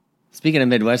Speaking of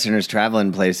Midwesterners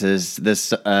traveling places, this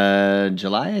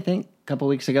July, I think, a couple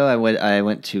weeks ago, I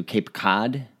went to Cape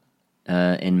Cod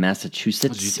in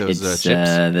Massachusetts. Did you eat those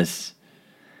chips?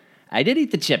 I did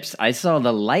eat the chips. I saw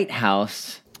the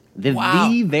lighthouse, the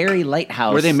very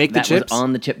lighthouse where they make the chips was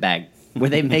on the chip bag, where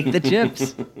they make the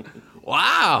chips.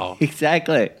 Wow!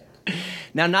 Exactly.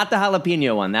 Now, not the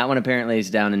jalapeno one. That one apparently is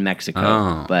down in Mexico.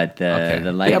 Oh, but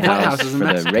the lighthouse for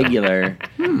the regular.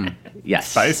 Yes.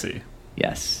 Spicy.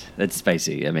 Yes, that's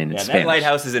spicy. I mean, it's that Spanish.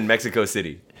 lighthouse is in Mexico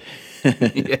City.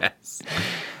 Yes.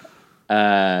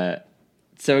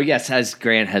 So yes, as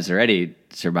Grant has already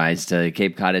surmised,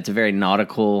 Cape Cod, it's a very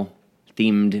nautical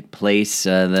themed place.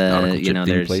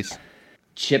 There's place.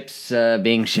 chips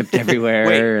being shipped everywhere.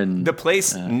 Wait, and the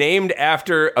place named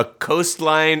after a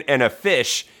coastline and a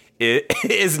fish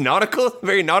is nautical,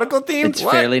 very nautical themed. it's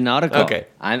fairly nautical. Okay,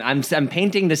 I'm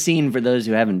painting the scene for those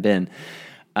who haven't been.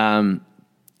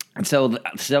 And so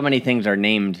many things are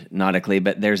named nautically,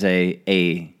 but there's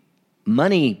a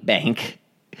money bank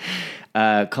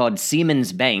called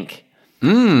Siemens Bank,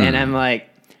 and I'm like,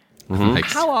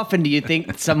 how often do you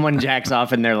think someone jacks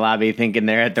off in their lobby thinking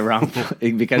they're at the wrong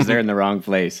because they're in the wrong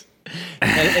place?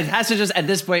 And it has to just at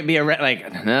this point be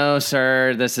no,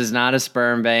 sir, this is not a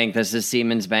sperm bank. This is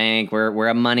Siemens Bank. We're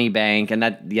a money bank, and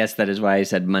that is why I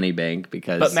said money bank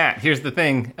because. But Matt, here's the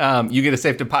thing: you get a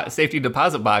safety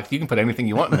deposit box. You can put anything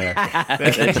you want in there.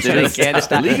 They can't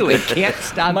stop legally. They can't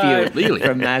stop you legally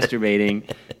from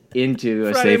masturbating into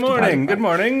a Friday safe morning. deposit Good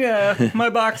morning.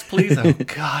 My box, please. Oh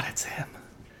God, it's him.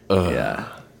 box. Yeah.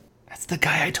 That's the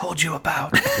guy I told you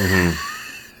about.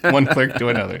 One clerk to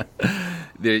another.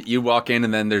 You walk in,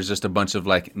 and then there's just a bunch of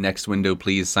like "next window,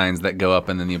 please" signs that go up,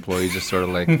 and then the employees just sort of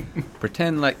like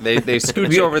pretend like they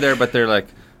scooch over there, but they're like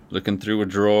looking through a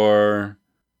drawer,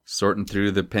 sorting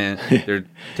through the pen. They're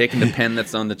taking the pen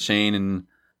that's on the chain and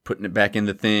putting it back in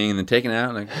the thing, and then taking it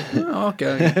out. Like, oh,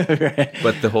 okay. Right.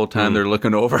 But the whole time they're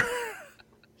looking over.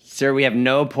 Sir, we have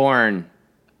no porn.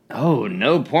 Oh,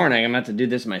 no porn. I'm about to do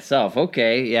this myself.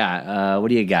 Okay, yeah. What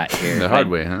do you got here? The hard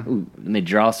way, huh? Ooh, let me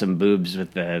draw some boobs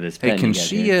with this pen. Hey, can you got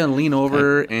she here. lean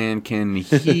over and can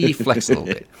he flex a little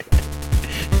bit?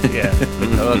 Yeah.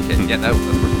 Okay, yeah, that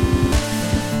was.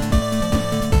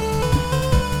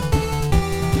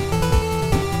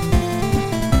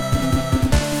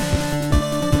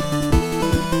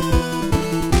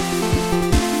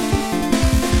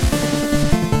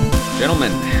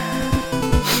 Gentlemen,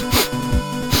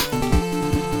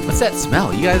 what's that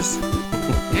smell? You guys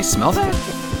smell that?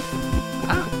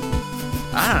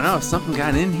 I don't know. Something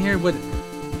got in here. What?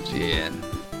 Shit.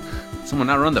 Someone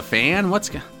not run the fan?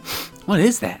 What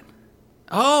is that?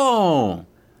 Oh,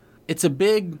 it's a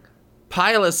big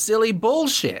pile of silly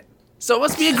bullshit. So it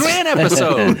must be a Grant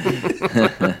episode.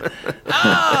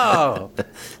 Oh,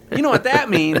 you know what that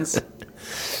means?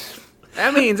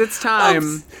 That means it's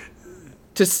time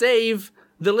to save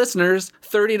the listeners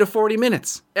 30 to 40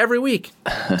 minutes every week.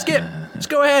 Skip, just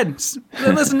go ahead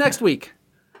and listen next week.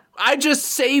 I just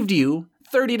saved you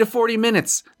 30 to 40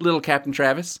 minutes, little Captain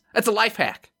Travis. That's a life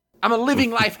hack. I'm a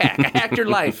living life hack. I hacked your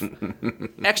life.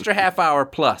 Extra half hour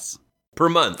plus. per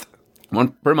month. One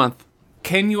per month.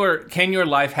 Can your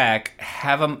life hack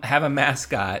have a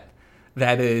mascot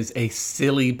that is a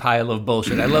silly pile of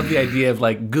bullshit? I love the idea of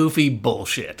like goofy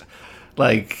bullshit.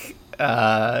 Like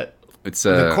It's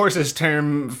the coarsest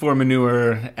term for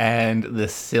manure and the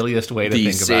silliest way to think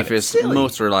about it. The safest,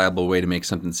 most reliable way to make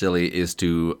something silly is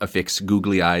to affix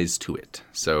googly eyes to it.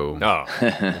 So, Oh,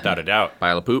 without a doubt.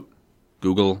 pile of poop,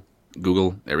 Google,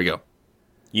 there we go.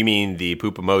 You mean the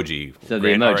poop emoji? So the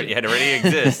Grant emoji. It already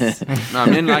exists. No,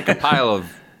 I'm in like a pile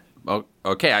of. Oh,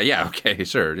 okay, yeah, okay,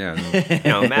 sure, yeah.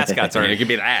 Mascots I mean, aren't. it could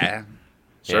be that.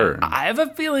 Sure. I have a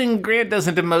feeling Grant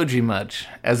doesn't emoji much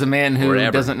as a man who Or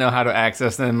ever. doesn't know how to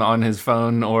access them on his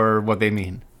phone or what they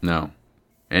mean. No.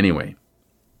 Anyway,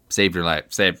 save your life.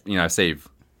 Save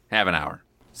half an hour.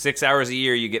 6 hours a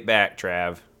year you get back,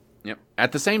 Trav. Yep.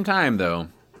 At the same time, though,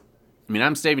 I mean,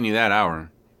 I'm saving you that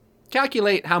hour.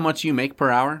 Calculate how much you make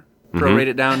per hour. Prorate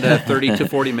it down to 30 to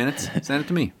 40 minutes. Send it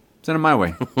to me. Send it my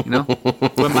way. You know?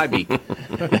 Wet my beak.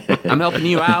 I'm helping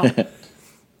you out.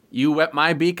 You wet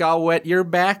my beak, I'll wet your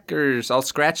back, or I'll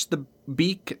scratch the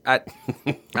beak. I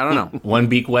don't know. One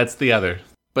beak wets the other.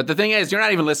 But the thing is, you're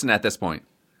not even listening at this point.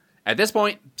 At this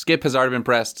point, Skip has already been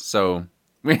pressed, so...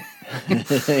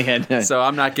 Yeah, no. So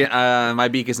I'm not getting, my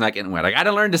beak is not getting wet. I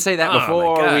gotta learn to say that Oh, my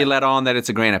before God. we let on that it's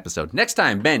a Grant episode. Next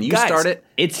time, Ben, you Guys, start it,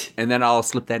 It's and then I'll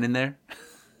slip that in there.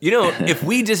 You know, if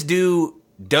we just do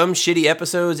dumb, shitty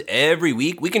episodes every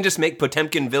week, we can just make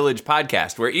Potemkin Village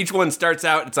podcast, where each one starts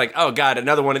out, it's like, oh God,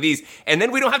 another one of these. And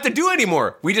then we don't have to do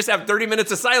anymore. We just have 30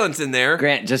 minutes of silence in there.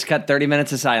 Grant, just cut 30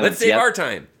 minutes of silence. Let's save our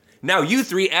time. Now you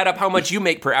three add up how much you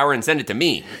make per hour and send it to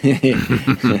me.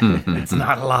 It's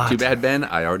not a lot. Too bad, Ben.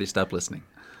 I already stopped listening.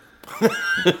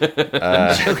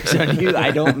 Joke's on you.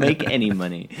 I don't make any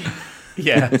money.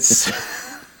 Yes.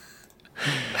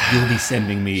 You'll be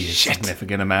sending me a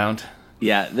significant amount.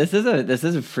 Yeah, this is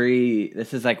a free.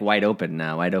 This is like wide open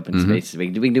now, wide open space.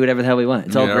 We can do whatever the hell we want.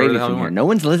 It's all gravy from here. No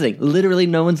one's listening. Literally,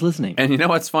 no one's listening. And you know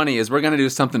what's funny is we're gonna do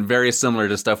something very similar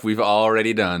to stuff we've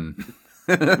already done.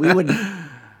 We wouldn't.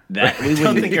 I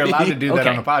don't think you're allowed to do that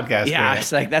on a podcast. Yeah, right?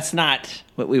 it's like that's not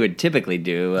what we would typically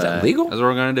do. Is that legal? That's what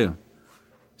we're gonna do.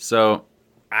 So,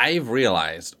 I've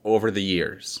realized over the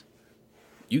years,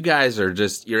 you guys are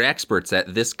you're experts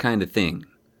at this kind of thing.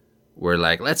 We're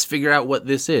like, let's figure out what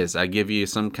this is. I give you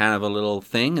some kind of a little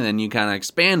thing, and then you kind of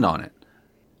expand on it.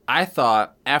 I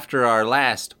thought after our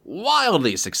last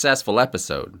wildly successful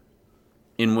episode,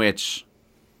 in which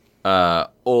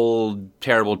old,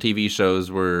 terrible TV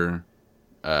shows were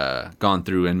gone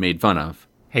through and made fun of.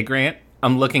 Hey, Grant,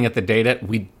 I'm looking at the data.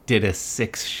 We did a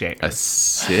 6 share. A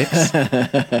 6?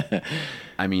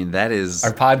 I mean, that is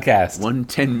our podcast.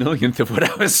 1/10 of what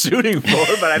I was shooting for,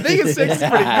 but I think a 6 is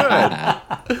pretty good.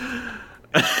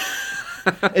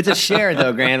 It's a share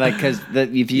though, Grant. Like because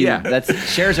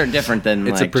shares are different than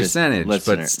it's like, a percentage,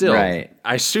 but still, right.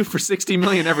 I shoot for 60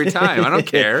 million every time. I don't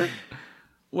care.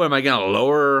 What am I going to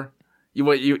lower?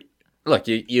 You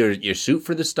shoot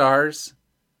for the stars,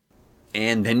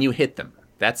 and then you hit them.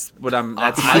 That's what I'm.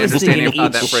 That's my understanding of how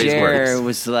that phrase share works.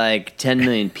 Was like 10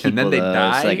 million people, and then they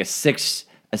die. It's like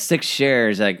a six share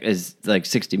is like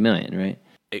 60 million, right?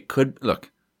 It could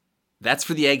look. That's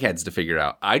for the eggheads to figure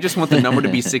out. I just want the number to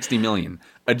be 60 million.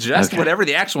 Adjust whatever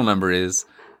the actual number is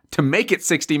to make it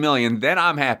 60 million. Then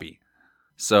I'm happy.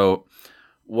 So,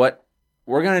 what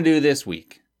we're gonna do this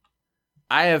week,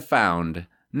 I have found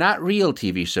not real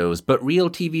TV shows, but real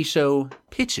TV show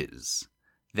pitches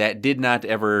that did not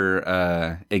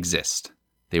ever exist.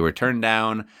 They were turned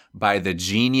down by the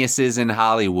geniuses in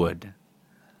Hollywood.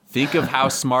 Think of how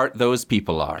smart those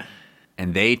people are.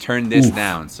 And they turned this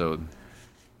down. So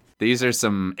these are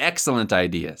some excellent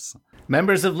ideas.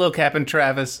 Members of Lil Cap and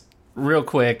Travis, real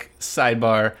quick,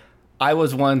 sidebar. I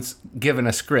was once given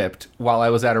a script while I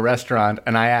was at a restaurant,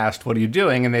 and I asked, what are you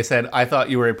doing? And they said, I thought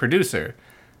you were a producer.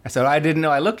 I said, I didn't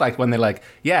know I looked like one. They're like,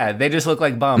 yeah, they just look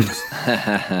like bums.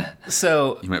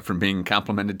 So you went from being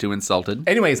complimented to insulted.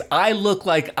 Anyways, I look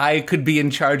like I could be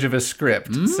in charge of a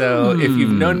script. So if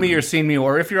you've known me or seen me,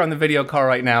 or if you're on the video call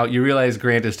right now, you realize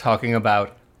Grant is talking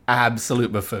about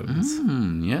absolute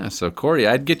buffoons. Yeah, so Corey,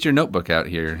 I'd get your notebook out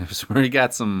here. We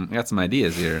got some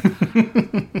ideas here.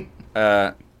 I'm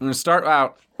going to start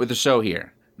out with the show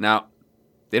here. Now,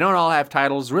 they don't all have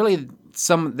titles. Really,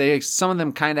 some of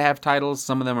them kind of have titles.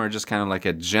 Some of them are just kind of like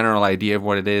a general idea of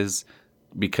what it is,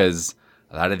 because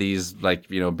a lot of these,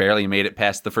 barely made it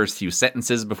past the first few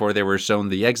sentences before they were shown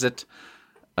the exit.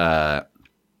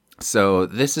 So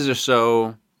this is a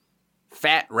show,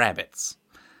 Fat Rabbits.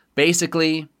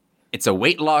 Basically, it's a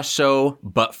weight loss show,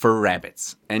 but for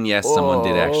rabbits. And yes, someone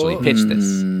did actually pitch this.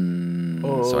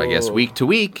 So I guess week to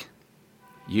week,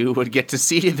 you would get to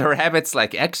see the rabbits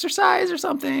exercise or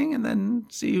something and then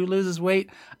see who loses weight.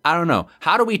 I don't know.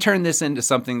 How do we turn this into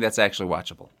something that's actually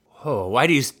watchable? Oh,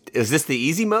 is this the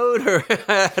easy mode? Or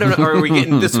I don't know. Or are we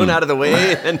getting this one out of the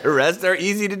way and the rest are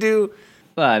easy to do?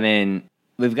 Well, I mean,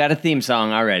 we've got a theme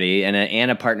song already and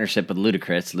a partnership with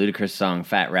Ludacris. Ludacris' song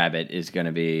Fat Rabbit is going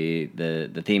to be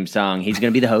the theme song. He's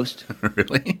going to be the host.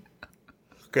 Really?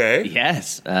 Okay.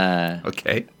 Yes.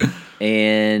 Okay.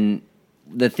 And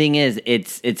the thing is,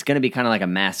 it's going to be kind of like a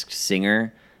masked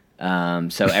singer.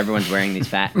 So everyone's wearing these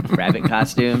fat rabbit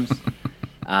costumes.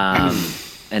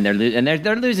 And they're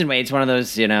losing weight. It's one of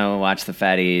those, watch the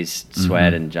fatties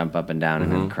sweat and jump up and down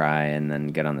and then cry and then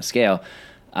get on the scale.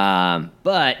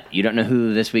 But you don't know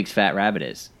who this week's Fat Rabbit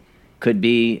is. Could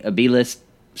be a B-list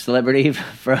celebrity,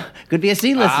 could be a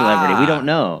C-list celebrity. We don't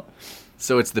know.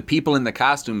 So it's the people in the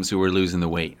costumes who are losing the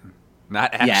weight,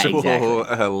 not actual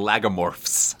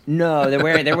lagomorphs. No, they're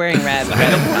wearing rabbit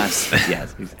costumes.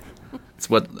 Yes, exactly. It's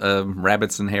what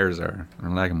rabbits and hares are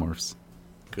lagomorphs.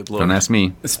 Good Lord. Don't ask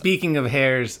me. Speaking of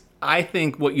hairs, I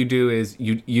think what you do is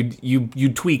you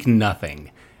tweak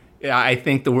nothing. I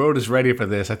think the world is ready for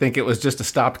this. I think it was just a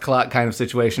stopped clock kind of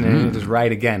situation, and it is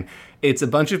right again. It's a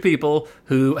bunch of people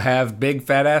who have big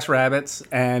fat-ass rabbits,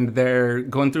 and they're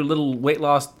going through little weight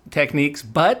loss techniques,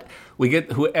 but we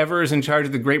get whoever is in charge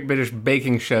of the Great British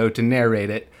Baking Show to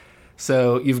narrate it.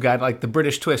 So you've got like the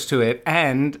British twist to it,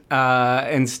 and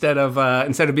instead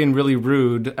of being really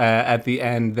rude at the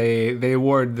end, they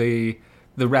award the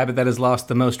rabbit that has lost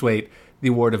the most weight the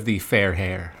award of the fair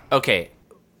hair. Okay,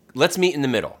 let's meet in the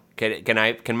middle. Can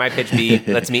my pitch be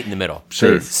let's meet in the middle?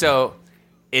 Sure. So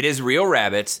it is real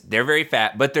rabbits. They're very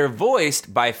fat, but they're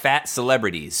voiced by fat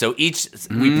celebrities. So we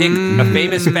pick a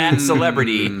famous fat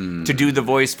celebrity to do the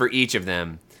voice for each of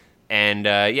them, and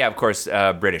of course,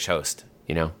 British host.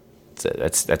 You know, so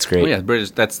that's great. Oh yeah,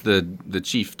 British. That's the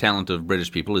chief talent of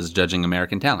British people is judging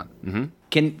American talent.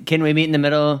 Mm-hmm. Can we meet in the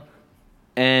middle?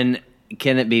 And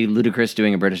can it be Ludacris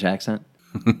doing a British accent?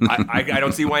 I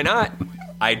don't see why not.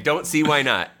 I don't see why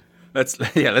not. Let's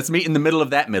meet in the middle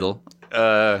of that middle.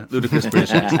 Ludicrous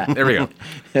British accent. There we go.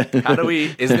 How do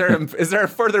we? Is there a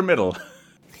further middle?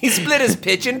 He split his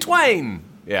pitch in twain.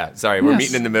 Yeah, sorry, we're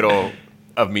meeting in the middle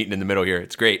of meeting in the middle here.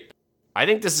 It's great. I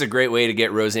think this is a great way to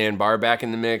get Roseanne Barr back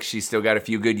in the mix. She's still got a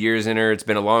few good years in her. It's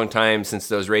been a long time since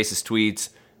those racist tweets.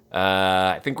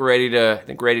 I think we're ready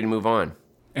to move on.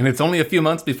 And it's only a few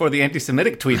months before the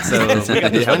anti-Semitic tweet, so we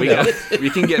got this window. We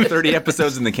can get 30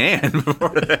 episodes in the can before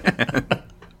that.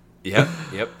 Yep.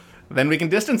 Then we can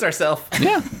distance ourselves.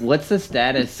 Yeah. What's the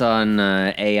status on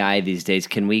AI these days?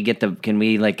 Can we get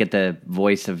the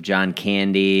voice of John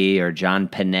Candy or John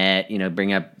Panette? You know,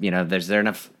 bring up. You know, is there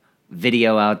enough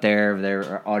video out there of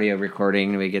their audio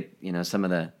recording? We get some of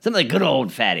the good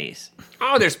old fatties.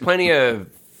 Oh, there's plenty of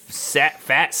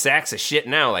fat sacks of shit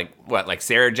now, like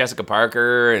Sarah Jessica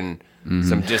Parker and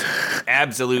some just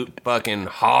absolute fucking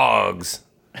hogs.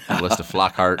 List of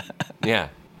Flockhart. Yeah.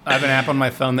 I have an app on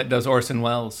my phone that does Orson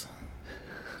Welles.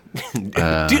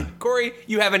 Dude, Corey,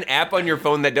 you have an app on your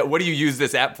phone what do you use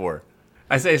this app for?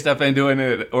 I say stuff and doing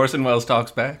it. Orson Welles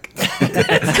talks back.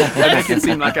 I make it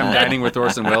seem like I'm dining with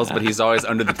Orson Welles, but he's always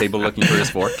under the table looking for his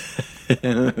fork. Oh,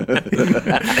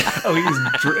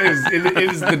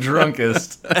 it is the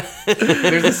drunkest.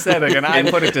 There's a setting, and I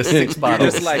put it to 6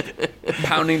 bottles. Just like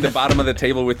pounding the bottom of the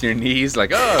table with your knees,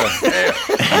 like, oh, hey,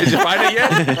 did you find it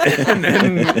yet? And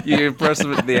then you press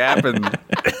the app and...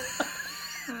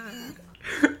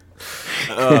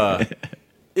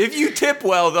 If you tip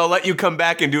well, they'll let you come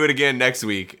back and do it again next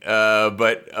week.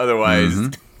 But otherwise...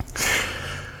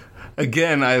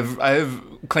 Again, I've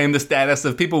claimed the status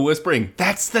of people whispering,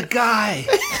 "That's the guy."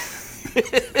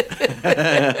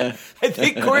 I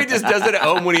think Corey just does it at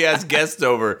home when he has guests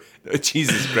over. Oh,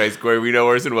 Jesus Christ, Corey, we know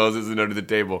Orson Welles isn't under the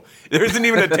table. There isn't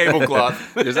even a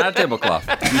tablecloth. There's not a tablecloth.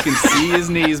 You can see his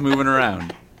knees moving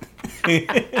around. And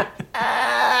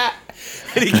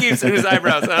he keeps in his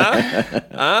eyebrows,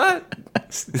 huh?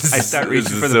 I start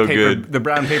reaching for the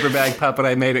brown paper bag puppet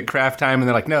I made at craft time, and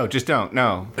they're like, "No, just don't.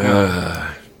 No."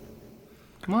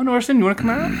 Come on, Orson, you want to come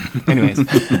out? Anyways.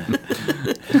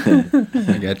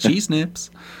 I got cheese nips.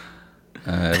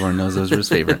 Everyone knows those are his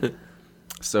favorite.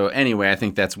 So anyway, I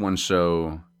think that's one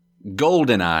show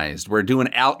goldenized. We're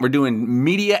doing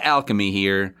media alchemy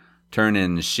here,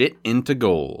 turning shit into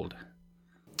gold.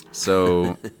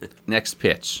 So next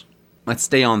pitch. Let's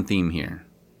stay on theme here.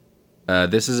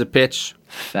 This is a pitch.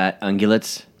 Fat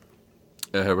ungulates.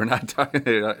 We're not talking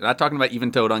about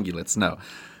even-toed ungulates. No.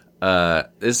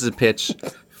 This is a pitch.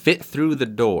 Fit through the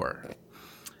door.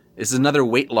 This is another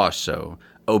weight loss show.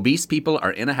 Obese people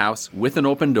are in a house with an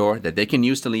open door that they can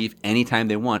use to leave anytime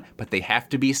they want, but they have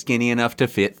to be skinny enough to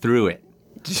fit through it.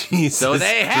 Jesus so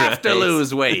they have to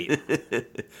lose weight.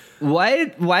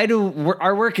 Why do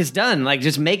our work is done? Like,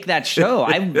 just make that show.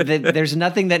 There's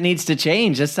nothing that needs to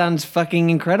change. This sounds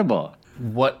fucking incredible.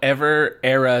 Whatever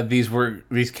era these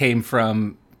came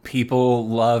from, people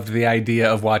loved the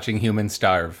idea of watching humans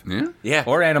starve. Yeah.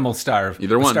 Or animals starve.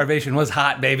 Either one. Starvation was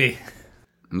hot, baby.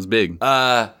 It was big.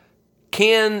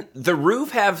 Can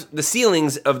the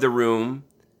ceilings of the room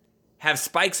have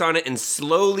spikes on it and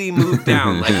slowly move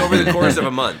down, like over the course of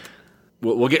a month?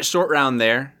 We'll get Short Round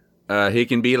there. He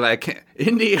can be like,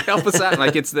 Indy, help us out.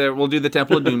 Like we'll do the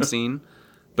Temple of Doom scene,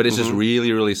 but it's just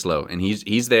really, really slow. And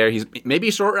he's there. Maybe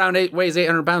Short Round weighs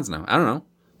 800 pounds now. I don't know.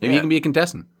 Maybe he can be a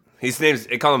contestant.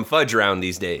 They call him Fudge Round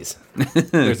these days.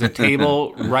 There's a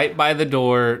table right by the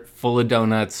door full of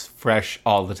donuts, fresh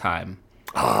all the time.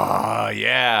 Oh,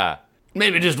 yeah.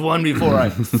 Maybe just one before I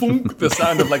funk the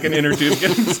sound of like an inner tube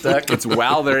getting stuck. It's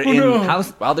while they're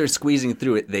while they're squeezing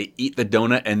through it, they eat the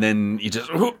donut and then you just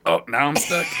now I'm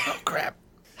stuck. Oh crap.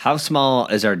 How small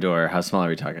is our door? How small are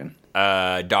we talking?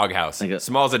 Doghouse.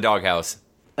 Small as a doghouse.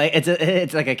 Like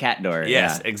it's like a cat door.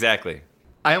 Yes, yeah. exactly.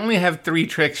 I only have 3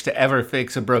 tricks to ever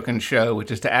fix a broken show,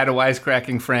 which is to add a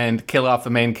wisecracking friend, kill off the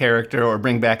main character, or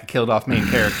bring back a killed off main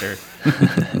character.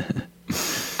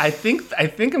 I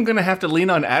think I'm gonna have to lean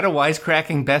on add a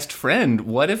wisecracking best friend.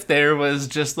 What if there was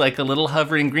just like a little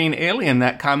hovering green alien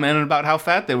that commented about how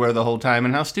fat they were the whole time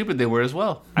and how stupid they were as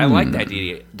well? I like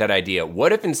that idea.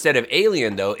 What if instead of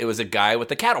alien, though, it was a guy with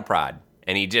a cattle prod?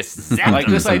 And he just zapped I like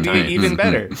them this idea sometimes. even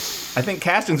better. I think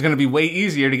casting's going to be way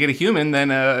easier to get a human than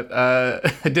a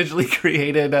digitally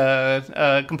created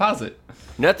composite.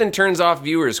 Nothing turns off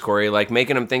viewers, Corey, like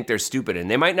making them think they're stupid. And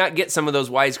they might not get some of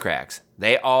those wisecracks.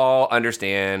 They all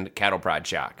understand cattle prod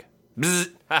shock.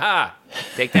 Bzz, haha.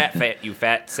 Take that, you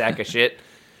fat sack of shit.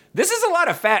 This is a lot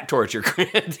of fat torture,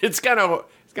 Grant. It's kind of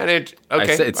okay. I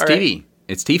said it's all TV. right.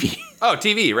 It's TV. Oh,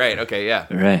 TV, right. Okay, yeah.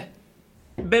 Right.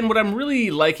 Ben, what I'm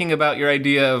really liking about your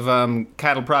idea of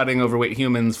cattle prodding overweight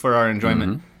humans for our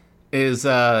enjoyment is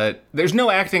there's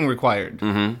no acting required.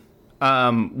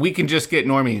 We can just get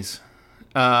normies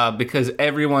because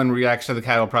everyone reacts to the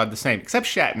cattle prod the same, except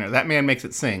Shatner. That man makes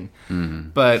it sing.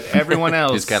 But everyone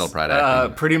else His cattle prod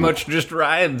acting. pretty much just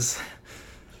rides.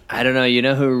 I don't know. You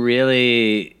know who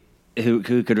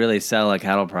could really sell a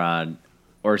cattle prod?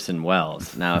 Orson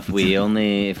Welles. Now, if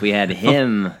we had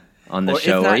him on the Or if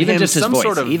show, not or even him, just his some voice,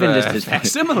 sort of, even just his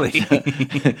voice. facsimile.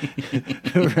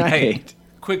 Right.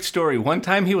 Quick story. One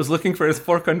time he was looking for his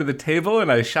fork under the table,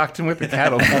 and I shocked him with the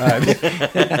cattle prod.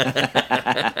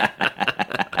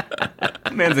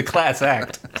 Man's a class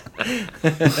act.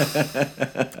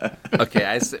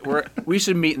 Okay, we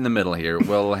should meet in the middle here.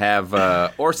 We'll have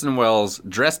Orson Welles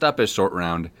dressed up as Short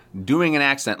Round, doing an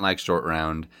accent like Short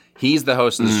Round. He's the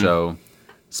host of the show.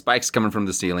 Spikes coming from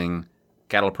the ceiling.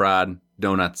 Cattle prod,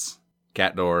 donuts,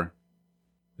 cat door.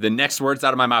 The next words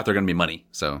out of my mouth are going to be money.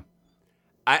 So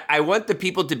I want the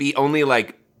people to be only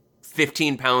like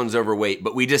 15 pounds overweight,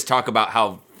 but we just talk about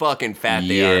how fucking fat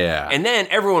they Yeah. are. And then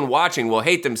everyone watching will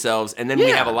hate themselves, and then we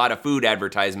have a lot of food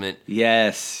advertisement.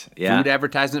 Yes. Yeah. food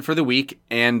advertisement for the week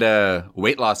and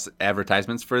weight loss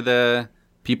advertisements for the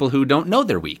people who don't know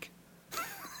they're weak.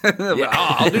 Oh,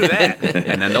 I'll do that.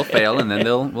 And then they'll fail, and then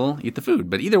we'll eat the food.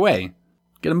 But either way,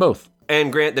 get them both.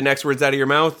 And Grant, the next words out of your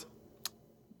mouth?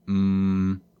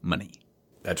 Money.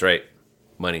 That's right.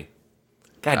 Money.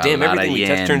 God A damn, lot of everything we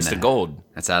touch yen. turns to gold.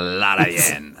 That's a lot of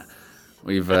yen.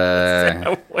 We've we've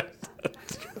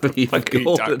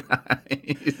goldenized.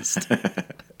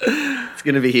 It's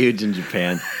going to be huge in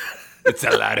Japan. It's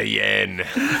a lot of yen.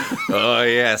 Oh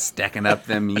yeah, stacking up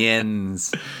them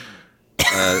yens.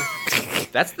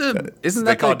 Isn't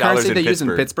that call the dollars currency in they use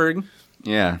in Pittsburgh. Pittsburgh?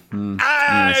 Yeah.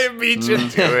 I beat you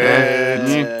to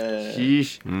it.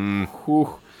 Sheesh.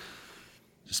 Whew.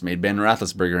 Just made Ben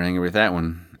Roethlisberger angry with that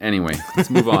one. Anyway, let's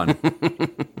move on.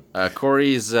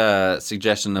 Corey's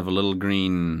suggestion of a little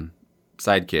green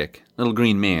sidekick, little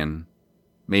green man,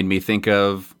 made me think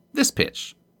of this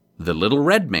pitch, the little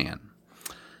red man.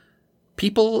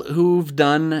 People who've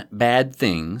done bad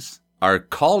things are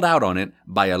called out on it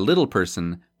by a little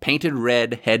person painted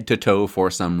red head to toe for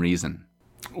some reason.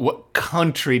 What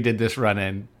country did this run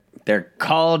in? They're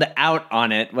called out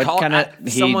on it. What kind of? He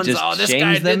Someone's, just this shames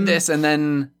guy them? did this, and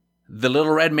then the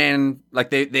little red man, like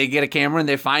they get a camera and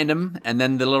they find him, and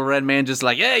then the little red man just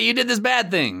like, yeah, you did this bad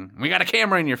thing. We got a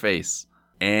camera in your face.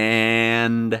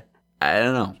 And I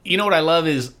don't know. You know what I love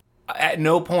is at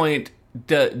no point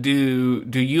do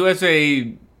you as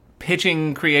a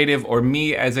pitching creative or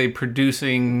me as a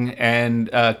producing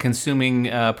and consuming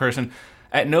person,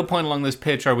 at no point along this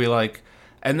pitch are we like,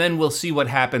 and then we'll see what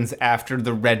happens after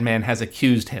the red man has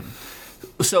accused him.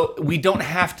 So we don't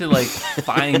have to like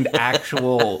find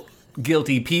actual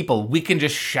guilty people. We can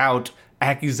just shout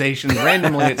accusations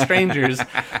randomly at strangers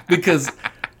because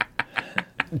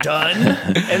done,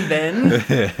 and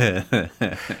then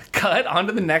cut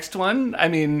onto the next one. I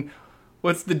mean,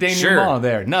 what's the denouement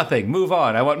there? Nothing. Move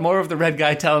on. I want more of the red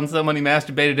guy telling someone he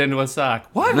masturbated into a sock.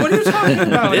 What? What are you talking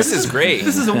about? This is great.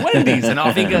 This is a Wendy's, and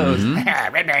off he goes.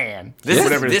 Red man.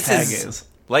 Whatever his tag is.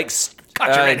 Like Caught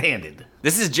you red-handed.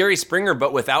 This is Jerry Springer,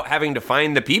 but without having to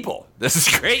find the people. This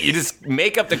is great. You just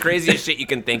make up the craziest shit you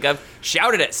can think of,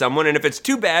 shout it at someone, and if it's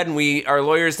too bad and our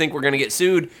lawyers think we're going to get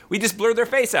sued, we just blur their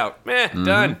face out.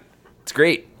 Done. It's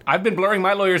great. I've been blurring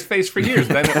my lawyer's face for years,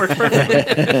 Ben. It works perfectly.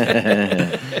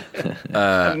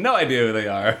 I have no idea who they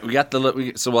are. We got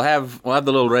so we'll have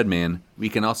the little red man. We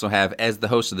can also have, as the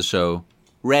host of the show,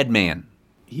 Red Man.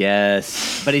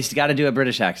 Yes, but he's got to do a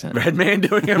British accent. Red Man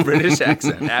doing a British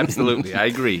accent. Absolutely, I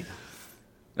agree.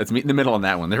 Let's meet in the middle on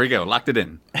that one. There we go. Locked it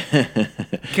in.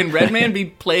 Can Redman be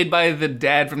played by the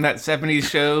dad from that 70s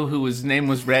show whose name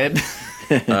was Red?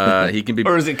 He can be.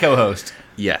 Or is it co-host?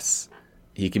 Yes,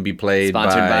 he can be played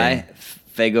Sponsored by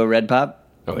Faygo Red Pop.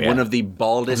 one of the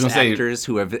baldest actors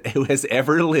who has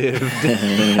ever lived.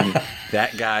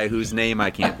 That guy whose name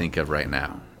I can't think of right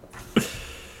now.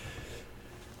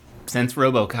 since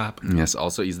RoboCop. Yes,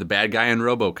 also he's the bad guy in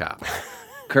RoboCop.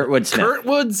 Kurtwood Smith.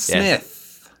 Kurtwood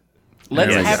Smith. Let's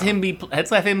There we have go. him be. Let's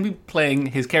have him be playing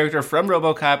his character from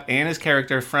RoboCop and his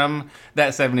character from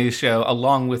that '70s show,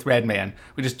 along with Redman.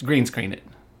 We just green screen it.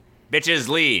 Bitches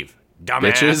leave.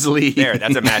 Dumbass. Bitches leave. There,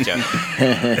 that's a matchup.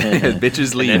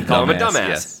 Bitches leave. then call him a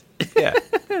dumbass. Yes. Yeah.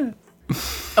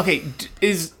 Okay,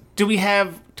 do we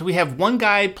have one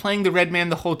guy playing the Red Man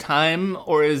the whole time,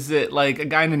 or is it like a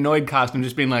guy in a Noid costume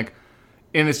just being like,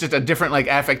 and it's just a different like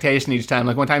affectation each time?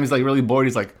 Like one time he's like really bored,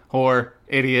 he's like whore,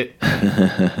 idiot.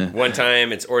 One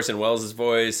time it's Orson Welles'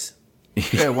 voice.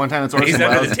 Yeah, one time it's Orson He's under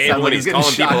Welles. the It table sounds like and he's getting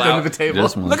calling shot people under out. the table.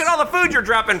 Just one. Look at all the food you're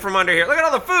dropping from under here. Look at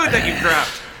all the food that you've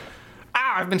dropped.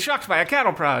 Ah, I've been shocked by a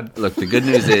cattle prod. Look, the good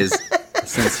news is,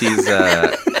 since he's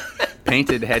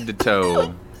painted head to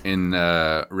toe in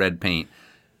red paint,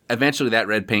 eventually that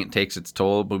red paint takes its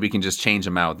toll, but we can just change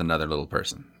him out with another little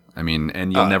person. I mean,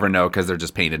 and you'll never know because they're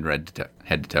just painted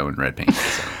head to toe in red paint.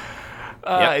 So.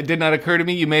 It did not occur to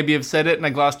me. You maybe have said it, and I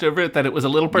glossed over it, that it was a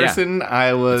little person.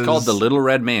 I was. It's called The Little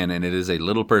Red Man, and it is a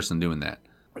little person doing that.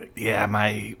 Yeah,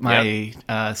 my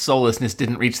soullessness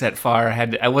didn't reach that far.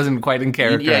 I wasn't quite in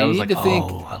character. Yeah, I you was need like, to think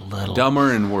a little.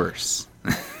 Dumber and worse.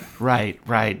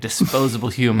 Right. Disposable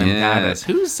human. Got Yes. it.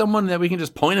 Who's someone that we can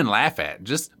just point and laugh at,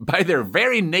 just by their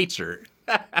very nature?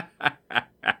 Look at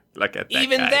that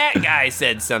Even guy. that guy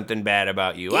said something bad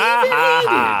about you. Ah, ha,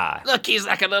 ha. Look, he's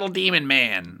like a little demon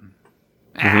man.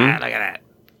 Ah, look at that.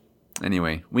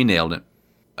 Anyway, we nailed it.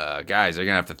 Guys, you're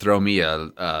going to have to throw me a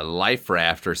life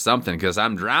raft or something because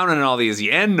I'm drowning in all these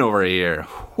yen over here.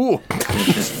 Whew.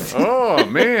 Oh,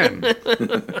 man.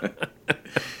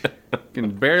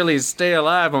 Can barely stay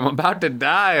alive. I'm about to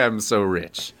die. I'm so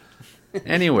rich.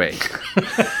 Anyway,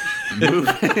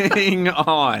 moving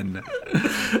on.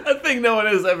 A thing no one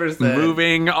has ever said.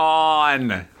 Moving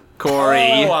on,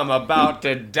 Corey. Oh, I'm about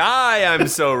to die. I'm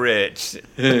so rich.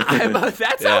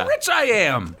 That's how rich I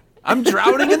am. I'm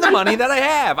drowning in the money that I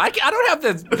have. I don't have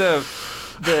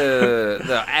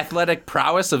the athletic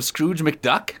prowess of Scrooge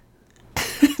McDuck.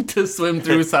 To swim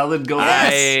through solid gold.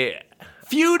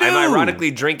 Few do. I'm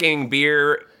ironically drinking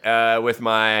beer with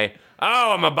my,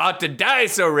 I'm about to die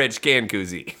so rich can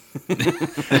koozie.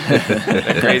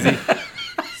 That crazy?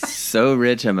 So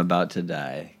rich, I'm about to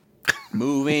die.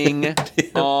 Moving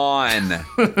on,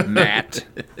 Matt.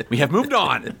 We have moved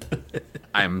on.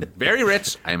 I'm very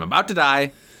rich. I am about to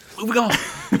die. Moving on.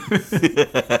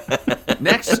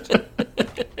 Next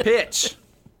pitch.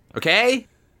 Okay?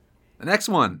 The next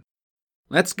one.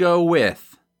 Let's go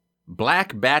with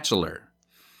Black Bachelor.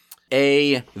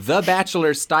 A The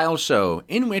Bachelor style show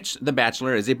in which the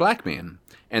Bachelor is a black man.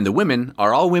 And the women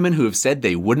are all women who have said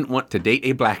they wouldn't want to date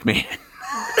a black man.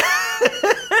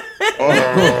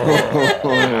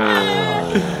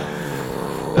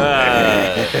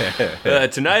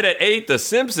 Tonight at 8, The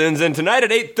Simpsons, and tonight at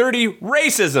 8:30,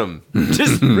 racism.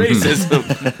 Just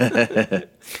racism.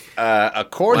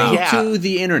 According to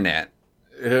the internet,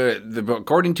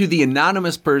 according to the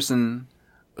anonymous person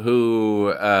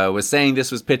who was saying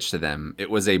this was pitched to them, it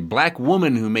was a black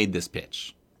woman who made this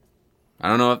pitch. I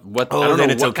don't know what. I don't then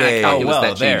know it's what kind of okay. calculus well,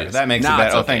 that there. changes. That makes Nah, it better.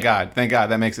 it's Oh, okay. thank God.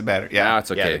 That makes it better. Now Yeah.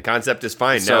 it's Yeah, okay. the concept is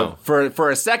fine So now.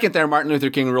 for a second there, Martin Luther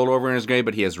King rolled over in his grave,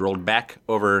 but he has rolled back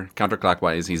over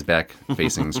counterclockwise. He's back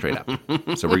facing straight up.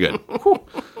 So we're good. Whew.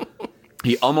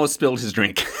 He almost spilled his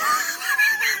drink.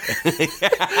 He's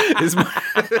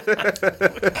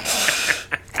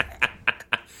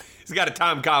got a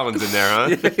Tom Collins in there,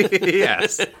 huh?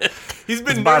 Yes. He's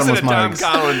been bottomless nursing a Tom mugs.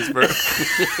 Collins for...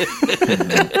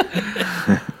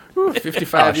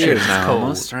 55 shit, years it's now, cold.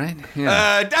 almost, right?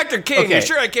 Yeah. Dr. King, Okay. you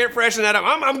sure I can't freshen that up?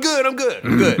 I'm good. All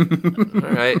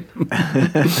right.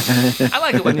 I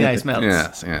like it when the ice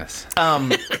melts. Yes.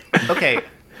 Okay.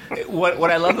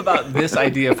 What I love about this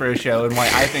idea for a show and why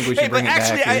I think we should Hey, but bring it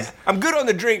actually, back is I'm good on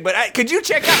the drink, but could you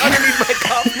check out underneath my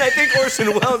cup? And I think Orson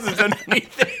Welles is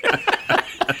underneath it.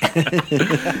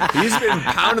 He's been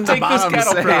pounding the Take this bottom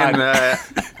cattle saying, prod.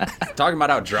 talking about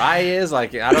how dry he is.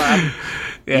 Like, I don't.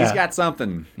 Yeah. He's got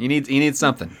something. He needs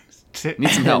something.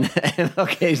 Needs some help.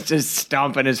 Okay, he's just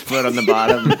stomping his foot on the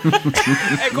bottom.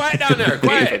 Hey, quiet down there.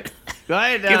 Quiet.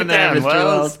 Quiet Keep down it there, down, Mr.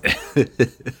 Wells.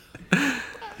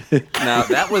 Now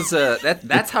that was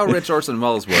that's how rich Orson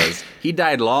Welles was. He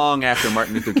died long after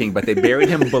Martin Luther King, but they buried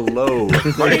him below.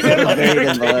 Buried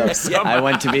him below. I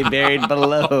want to be buried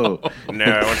below. No,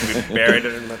 I want to be buried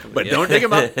in my... But don't dig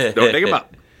him up. Don't dig him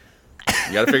up.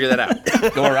 You got to figure that out.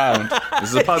 go around.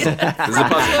 This is a puzzle.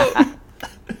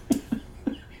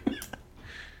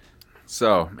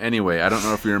 So anyway, I don't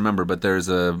know if you remember, but there's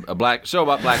a black show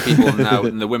about black people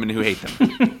and the women who hate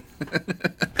them.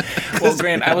 Well,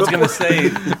 Grant, I was going to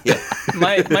say,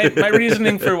 my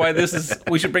reasoning for why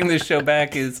we should bring this show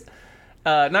back is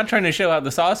not trying to show how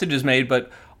the sausage is made,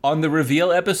 but on the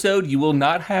reveal episode, you will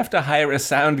not have to hire a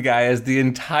sound guy, as the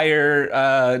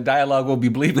entire dialogue will be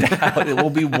bleeped out. It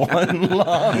will be one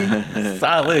long,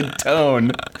 solid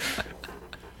tone.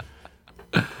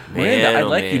 Miranda, I'd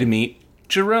like you to meet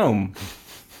Jerome.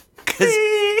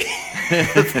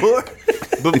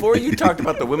 Before you talked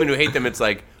about the women who hate them, it's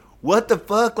like, what the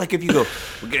fuck? Like, if you go,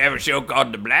 we could have a show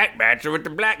called The Black Bachelor with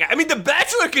the black guy. I mean, The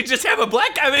Bachelor could just have a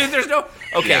black guy. I mean, there's no...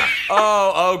 Okay. Yeah.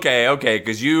 Oh, okay,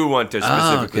 because you want to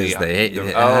specifically...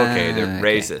 okay, they're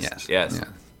racist. Yes. Yeah.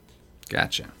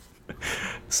 Gotcha.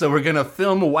 So we're going to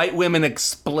film white women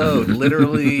explode,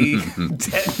 literally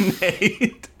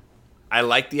detonate. I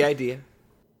like the idea.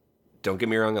 Don't get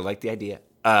me wrong, I like the idea.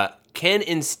 Can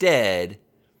instead...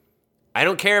 I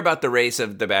don't care about the race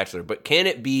of The Bachelor, but can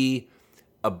it be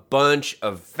a bunch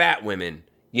of fat women,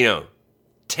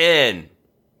 10,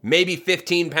 maybe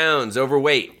 15 pounds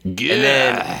overweight? Yeah. And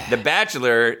then The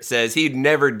Bachelor says he'd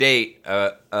never date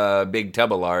a big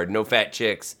tub of lard, no fat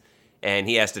chicks, and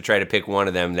he has to try to pick one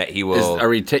of them that he will... Are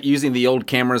we using the old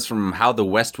cameras from How the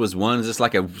West Was Won? Is this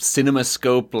like a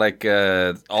CinemaScope, like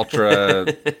ultra...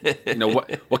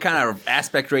 what kind of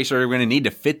aspect ratio are we going to need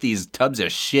to fit these tubs of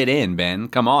shit in, Ben?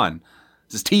 Come on.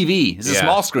 This is TV. This is a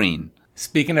small screen.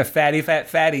 Speaking of fat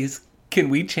fatties, can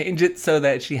we change it so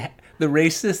that the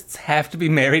racists have to be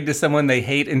married to someone they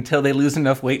hate until they lose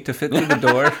enough weight to fit through the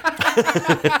door?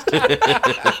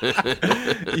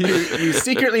 You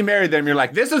secretly married them. You're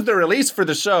like, this is the release for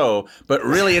the show, but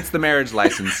really it's the marriage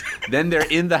license. Then they're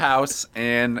in the house,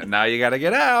 and now you got to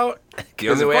get out. The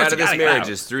only way out of this marriage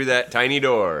is through that tiny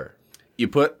door. You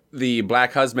put the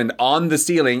black husband on the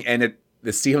ceiling, and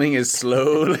the ceiling is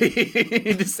slowly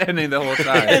descending the whole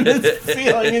time. And the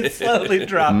ceiling is slowly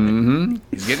dropping. Mm-hmm.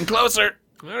 He's getting closer.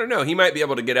 I don't know. He might be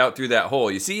able to get out through that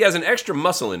hole. You see, he has an extra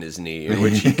muscle in his knee, in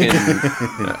which he can...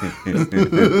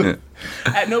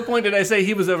 At no point did I say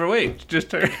he was overweight.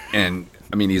 Just her. And,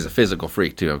 I mean, he's a physical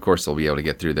freak, too. Of course he'll be able to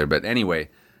get through there. But anyway,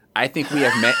 I think we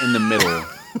have met in the middle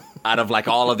out of,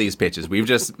 all of these pitches. We've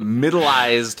just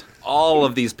middleized all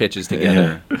of these pitches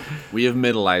together. Yeah. We have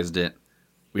middleized it.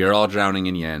 We are all drowning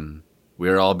in yen. We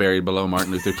are all buried below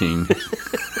Martin Luther King.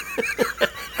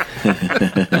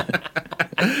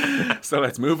 So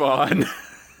let's move on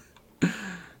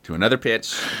to another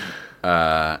pitch.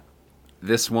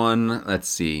 This one, let's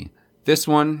see. This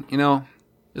one,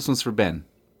 this one's for Ben.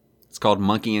 It's called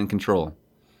Monkey in Control.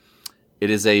 It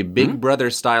is a Big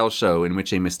Brother-style show in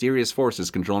which a mysterious force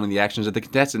is controlling the actions of the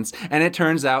contestants, and it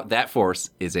turns out that force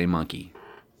is a monkey.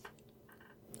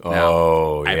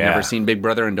 Now, I've never seen Big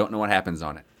Brother and don't know what happens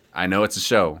on it. I know it's a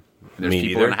show. There's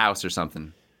people in a house or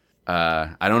something.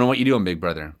 I don't know what you do on Big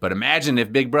Brother, but imagine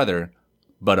if Big Brother,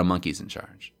 but a monkey's in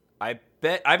charge. I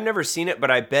bet, I've never seen it,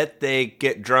 but I bet they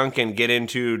get drunk and get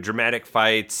into dramatic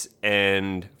fights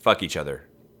and fuck each other.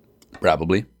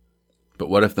 Probably. But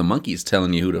what if the monkey's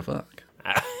telling you who to fuck?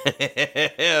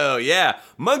 Hell yeah.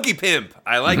 Monkey Pimp.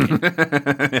 I like it.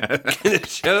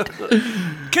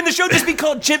 Can the show just be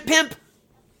called Chimp Pimp?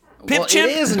 Pimp Chimp?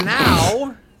 It is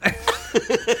now.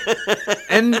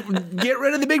 And get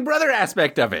rid of the Big Brother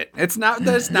aspect of it. It's not.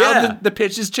 The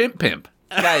pitch is Chimp Pimp.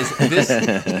 Guys,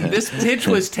 this pitch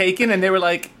was taken, and they were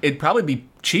like, it'd probably be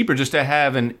cheaper just to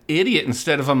have an idiot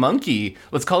instead of a monkey.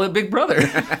 Let's call it Big Brother.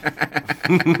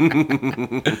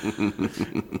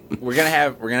 We're gonna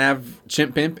have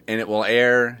Chimp Pimp, and it will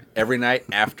air every night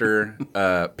after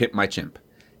Pimp My Chimp.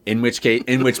 In which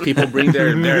people bring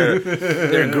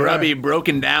their grubby,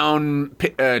 broken down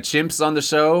chimps on the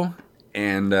show,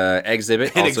 and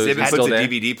Exhibit. And also Exhibit puts a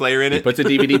DVD player in it. He puts a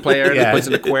DVD player. Yeah. He puts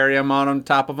an aquarium on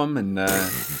top of them, and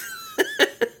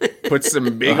puts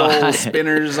some big old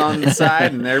spinners on the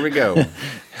side, and there we go.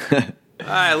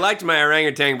 I liked my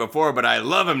orangutan before, but I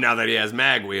love him now that he has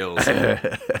mag wheels.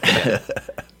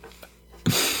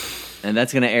 And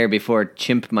that's going to air before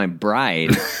Chimp My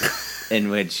Bride. In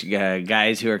which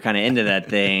guys who are kind of into that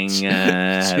thing,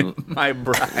 My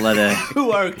bride,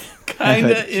 who are kind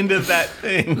of into that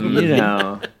thing, you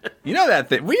know that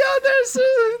thing.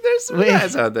 There's some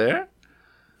guys out there.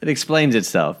 It explains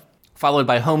itself. Followed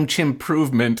by Home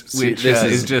Chimprovement, which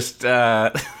is just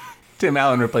Tim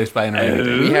Allen replaced by an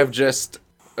orangutan. We have just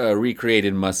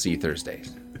recreated Must See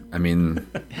Thursdays. I mean,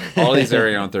 all these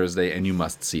are on Thursday, and you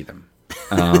must see them.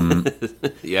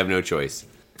 You have no choice.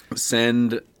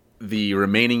 Send the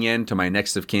remaining yen to my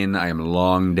next of kin, I am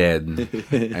long dead.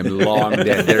 I'm long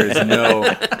dead. There is no.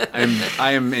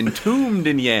 I am entombed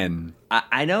in yen.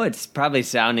 I know it's probably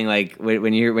sounding like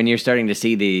when you're starting to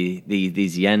see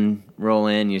these yen roll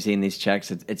in, you're seeing these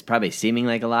checks. It's probably seeming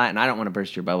like a lot, and I don't want to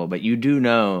burst your bubble, but you do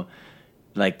know,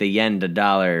 like the yen to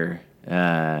dollar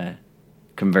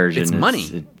conversion. It's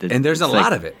money, and there's a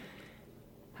lot of it.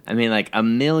 I mean, like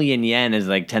 1 million yen is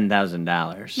like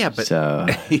 $10,000. Yeah, but so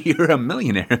you're a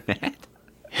millionaire, Matt.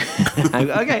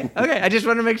 okay. I just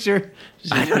want to make sure.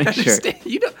 I don't understand.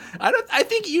 I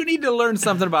think you need to learn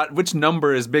something about which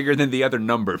number is bigger than the other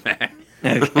number, Matt.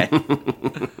 Okay,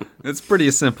 It's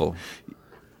pretty simple.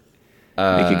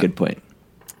 make a good point.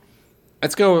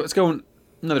 Let's go.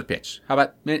 Another pitch. How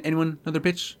about anyone? Another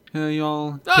pitch? You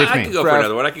all. I could go for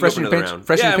another one. I could go Fresh for new another pitch? round.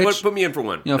 Fresh new Yeah, pitch? put me in for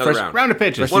one. You know, Another fresh- round. Round of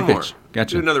pitches. Fresh One new more. pitch.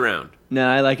 Gotcha. Do another round. No,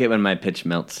 I like it when my pitch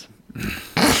melts.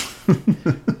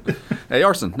 Hey,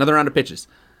 Orson, another round of pitches.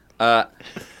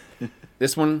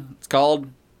 This one is called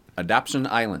Adoption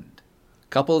Island.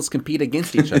 Couples compete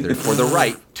against each other for the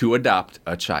right to adopt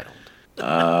a child.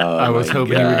 I was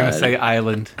hoping you were going to say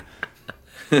island.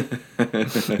 Like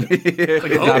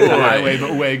adopt the highway,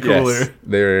 but way cooler. Yes,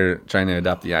 they're trying to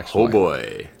adopt the actual. Oh island.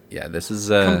 boy. Yeah, this is.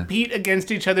 Compete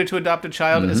against each other to adopt a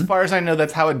child. As far as I know,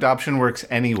 that's how adoption works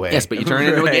anyway. Yes, but you turn it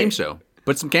into a Right. game show.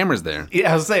 Put some cameras there.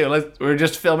 Yeah, I was saying, we're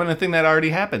just filming a thing that already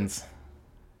happens.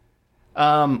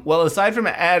 Well, aside from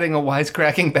adding a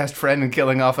wisecracking best friend and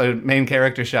killing off a main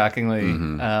character, shockingly,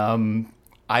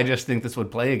 I just think this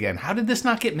would play again. How did this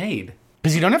not get made?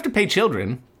 Because you don't have to pay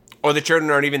children. Or the children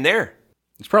aren't even there.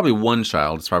 It's probably one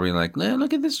child. It's probably like,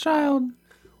 look at this child.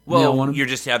 Well, you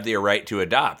just have the right to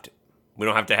adopt. We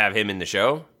don't have to have him in the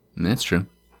show. That's true.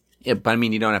 Yeah, but I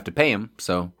mean, you don't have to pay them,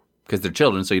 so because they're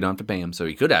children, so you don't have to pay them. So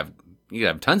you could have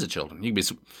tons of children. You could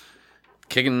be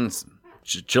kicking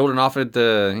children off at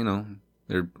the,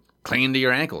 they're clinging to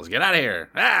your ankles. Get out of here!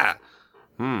 Ah,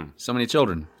 so many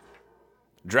children.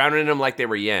 Drowning them like they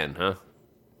were yen, huh?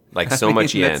 Like so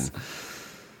much yen.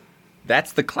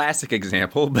 That's the classic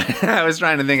example, but I was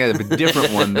trying to think of a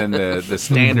different one than the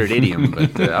standard idiom.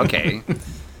 But okay, we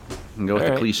can go with the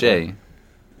right. cliche.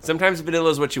 Sometimes vanilla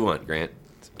is what you want, Grant.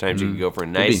 Sometimes you can go for a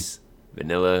nice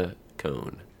vanilla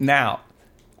cone. Now,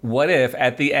 what if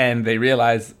at the end they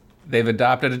realize they've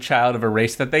adopted a child of a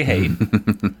race that they hate?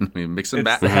 We mix some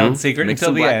It's the held secret mix until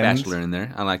some the Black end. Bachelor in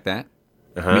there. I like that.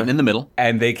 Meeting in the middle.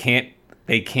 And they can't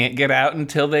get out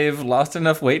until they've lost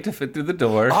enough weight to fit through the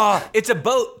door. Ah, it's a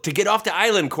boat to get off the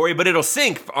island, Corey, but it'll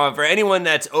sink for anyone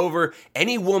that's over,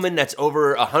 any woman that's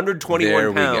over 121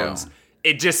 There we pounds. go.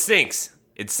 It just sinks.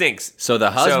 It sinks. So the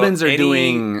husbands are any-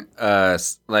 doing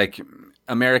like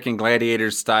American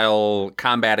Gladiators style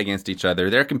combat against each other.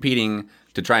 They're competing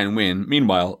to try and win.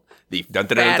 Meanwhile, the Dun,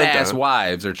 dun, dun, dun, fat-ass dun.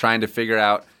 wives are trying to figure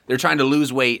out. They're trying to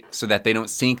lose weight so that they don't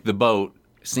sink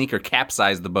or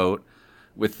capsize the boat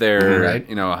with their Right.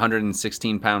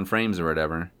 116-pound frames or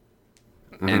whatever.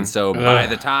 And so by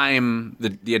the time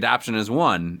the adoption is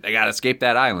won, they got to escape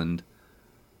that island.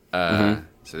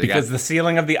 So they because the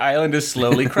ceiling of the island is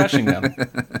slowly crushing them.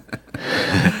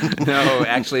 No,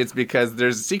 actually, it's because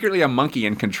there's secretly a monkey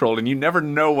in control, and you never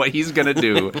know what he's gonna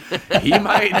do. He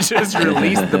might just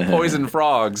release the poison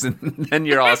frogs, and then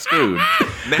you're all screwed.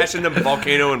 Mashing the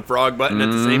volcano and frog button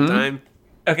at the same time.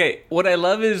 Okay, what I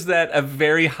love is that a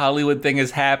very Hollywood thing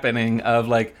is happening of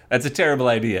like, that's a terrible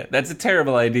idea. That's a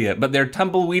terrible idea. But they're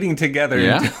tumbleweeding together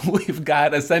Yeah. until we've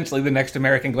got essentially the next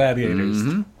American Gladiators.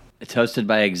 It's hosted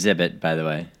by Exhibit, by the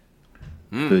way,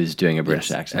 who's doing a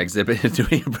British accent. Exhibit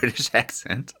doing a British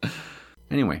accent.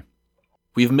 Anyway,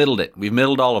 we've middled it. We've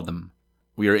middled all of them.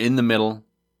 We are in the middle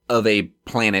of a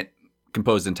planet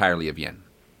composed entirely of yen.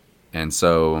 And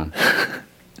so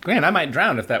Grant, I might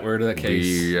drown if that were the case.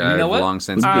 we You have know what? long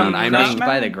since been. I'm Crushed not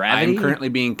by mad. the gravity. I'm currently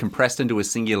being compressed into a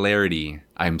singularity.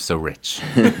 I'm so rich.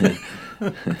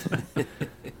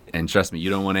 And trust me, you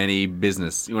don't want any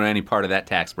business. You want any part of that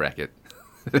tax bracket.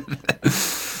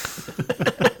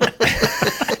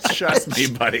 Trust me,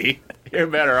 buddy. You're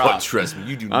better But off. trust me,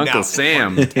 you do Uncle not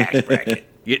Sam want tax bracket.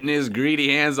 getting his greedy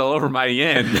hands all over my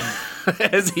yen,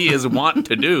 as he is wont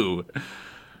to do.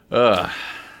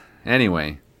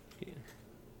 Anyway,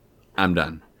 I'm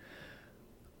done.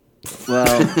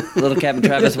 Well, little Captain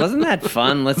Travis, wasn't that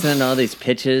fun listening to all these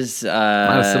pitches? A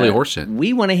lot of silly horseshit.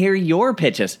 We want to hear your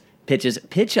pitches.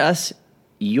 Pitch us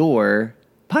your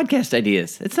podcast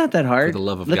ideas. It's not that hard. For the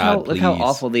love of look God, look how please.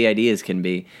 awful the ideas can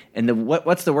be. And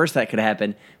what's the worst that could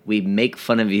happen? We make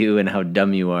fun of you and how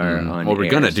dumb you are on well, we're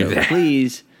air. gonna do So that.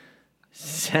 Please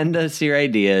send us your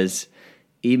ideas.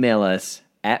 Email us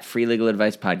at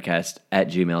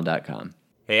freelegaladvicepodcast@gmail.com.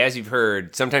 Hey, as you've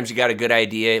heard, sometimes you got a good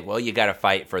idea. Well, you got to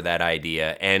fight for that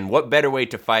idea. And what better way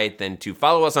to fight than to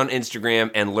follow us on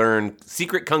Instagram and learn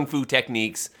secret kung fu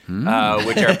techniques,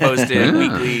 which are posted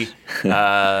weekly.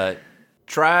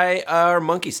 Try our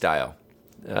monkey style.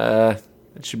 It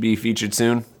should be featured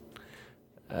soon.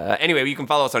 Anyway, you can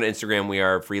follow us on Instagram. We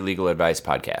are Free Legal Advice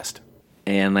Podcast.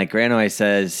 And like Grant always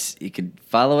says, you could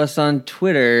follow us on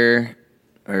Twitter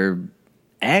or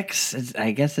X. I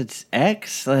guess it's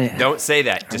X. Like, Don't say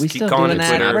that. we Just keep still calling it doing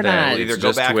that? Twitter. We're not. We'll either It's go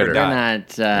just back Twitter. or we're die. not.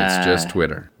 It's just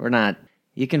Twitter. We're not.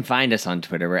 You can find us on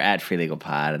Twitter. We're at Free Legal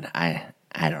Pod. And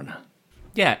I don't know.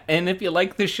 Yeah, and if you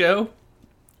like the show,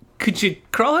 could you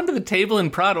crawl under the table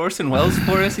and prod Orson Welles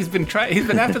for us? He's been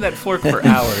after that fork for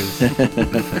hours.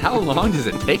 How long does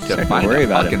it take to find worry a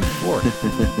about fucking him. fork?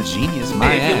 Genius, my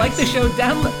Hey, if you ass. like the show,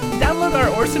 download our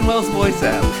Orson Welles voice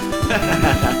app.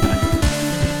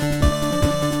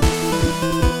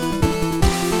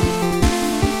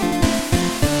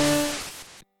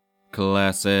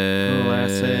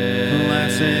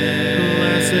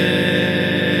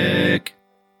 Classic.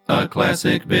 A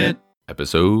classic bit.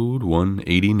 Episode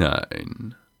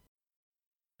 189.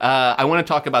 I want to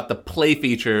talk about the play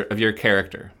feature of your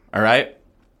character, all right?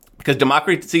 Because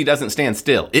democracy doesn't stand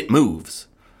still. It moves.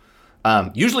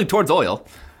 Usually towards oil.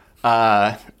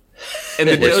 And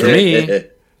the Works joke- for me.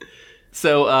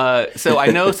 So I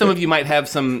know some of you might have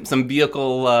some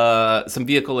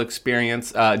vehicle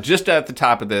experience. Just at the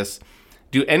top of this,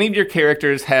 do any of your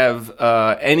characters have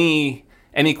any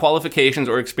qualifications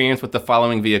or experience with the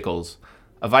following vehicles?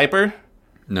 A Viper,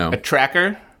 No. a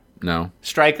Tracker, No.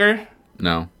 Striker,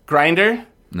 No. Grinder,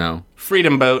 No.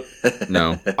 Freedom Boat,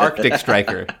 No. Arctic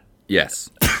Striker. Yes.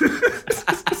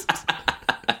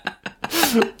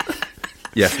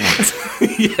 Yes. Once.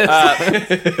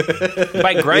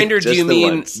 By Grindr, do Just you the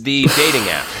mean once. the dating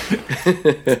app?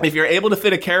 If you're able to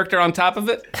fit a character on top of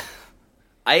it,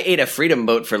 I ate a Freedom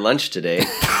Boat for lunch today.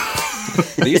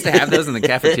 They used to have those in the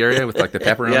cafeteria with like the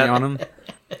pepperoni Yeah. on them.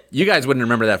 You guys wouldn't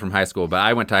remember that from high school, but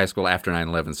I went to high school after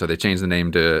 9/11, so they changed the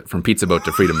name from Pizza Boat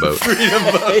to Freedom Boat.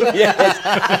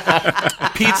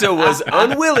 Pizza was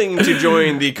unwilling to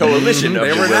join the coalition of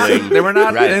the willing. They were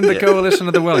not Right, in the yeah. coalition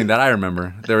of the willing that I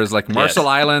remember. There was like Marshall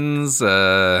Islands.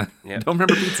 Don't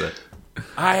remember pizza.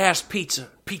 I asked Pizza.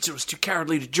 Pizza was too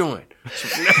cowardly to join. So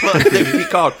from now on, they would be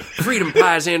called Freedom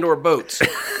Pies and/or Boats.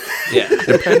 Yeah.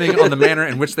 Depending on the manner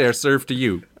in which they are served to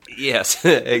you. Yes,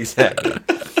 exactly.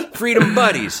 Freedom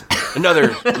Buddies.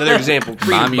 Another example. Freedom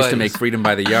Mom used to Buddies. make freedom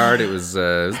by the yard. It was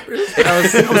I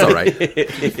was all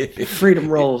right. Freedom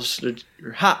rolls.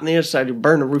 You're hot on the inside, you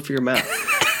burn the roof of your mouth.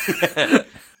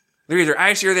 They're either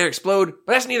icy or they explode,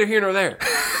 but that's neither here nor there.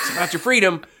 It's about your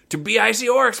freedom to be icy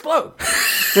or explode.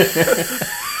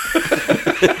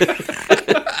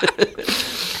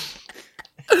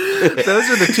 Those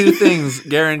are the two things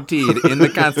guaranteed in the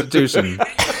Constitution.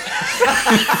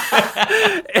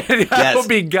 And I will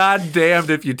be goddamned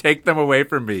if you take them away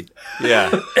from me. Yeah.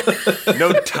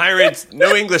 No tyrants,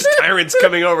 no English tyrants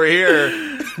coming over here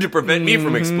to prevent me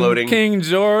from exploding. King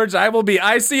George, I will be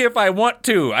icy if I want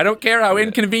to. I don't care how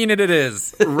inconvenient it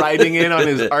is. riding in on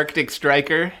his Arctic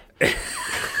Striker.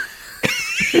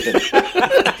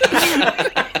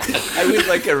 I would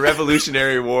like a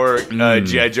Revolutionary War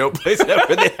G.I. Joe place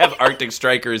where they have Arctic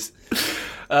strikers.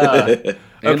 And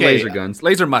Okay. laser guns.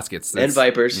 Laser muskets. And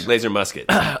Vipers. Laser musket.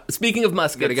 Speaking of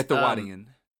muskets, Gotta get the wadding in.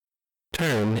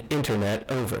 Turn internet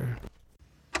over.